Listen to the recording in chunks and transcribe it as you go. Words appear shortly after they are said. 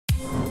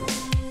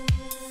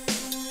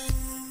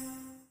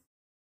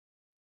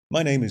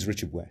My name is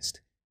Richard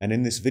West, and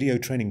in this video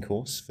training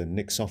course for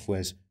Nix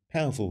Software's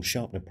powerful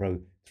Sharpener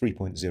Pro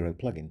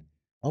 3.0 plugin,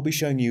 I'll be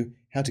showing you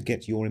how to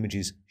get your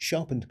images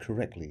sharpened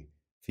correctly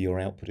for your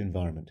output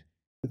environment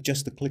with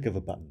just the click of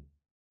a button.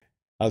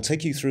 I'll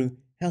take you through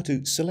how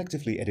to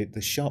selectively edit the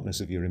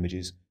sharpness of your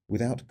images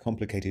without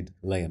complicated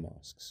layer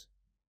masks.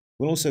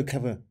 We'll also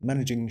cover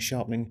managing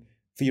sharpening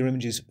for your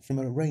images from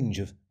a range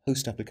of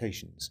host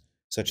applications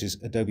such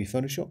as Adobe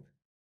Photoshop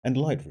and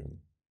Lightroom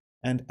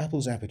and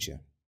Apple's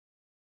Aperture.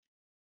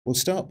 We'll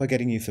start by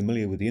getting you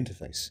familiar with the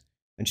interface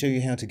and show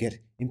you how to get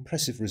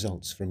impressive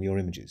results from your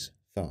images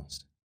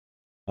fast.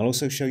 I'll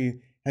also show you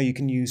how you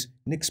can use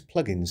Nix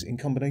plugins in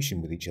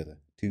combination with each other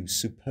to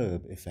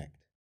superb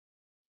effect.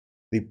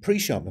 The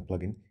Pre-Sharpener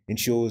plugin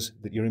ensures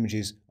that your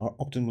images are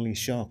optimally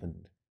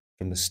sharpened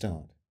from the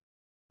start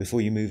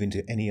before you move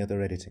into any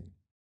other editing.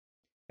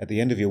 At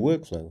the end of your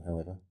workflow,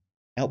 however,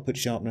 Output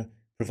Sharpener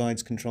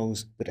provides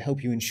controls that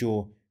help you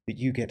ensure that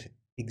you get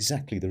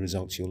exactly the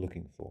results you're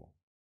looking for,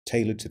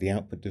 tailored to the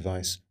output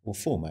device or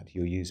format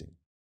you're using.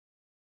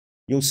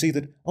 You'll see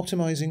that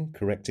optimizing,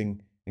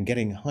 correcting, and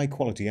getting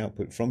high-quality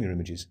output from your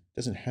images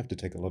doesn't have to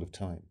take a lot of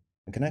time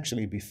and can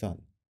actually be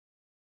fun.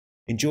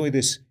 Enjoy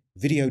this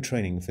video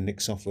training for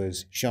Nix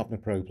Software's Sharpener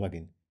Pro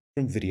plugin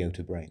from Video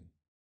to Brain.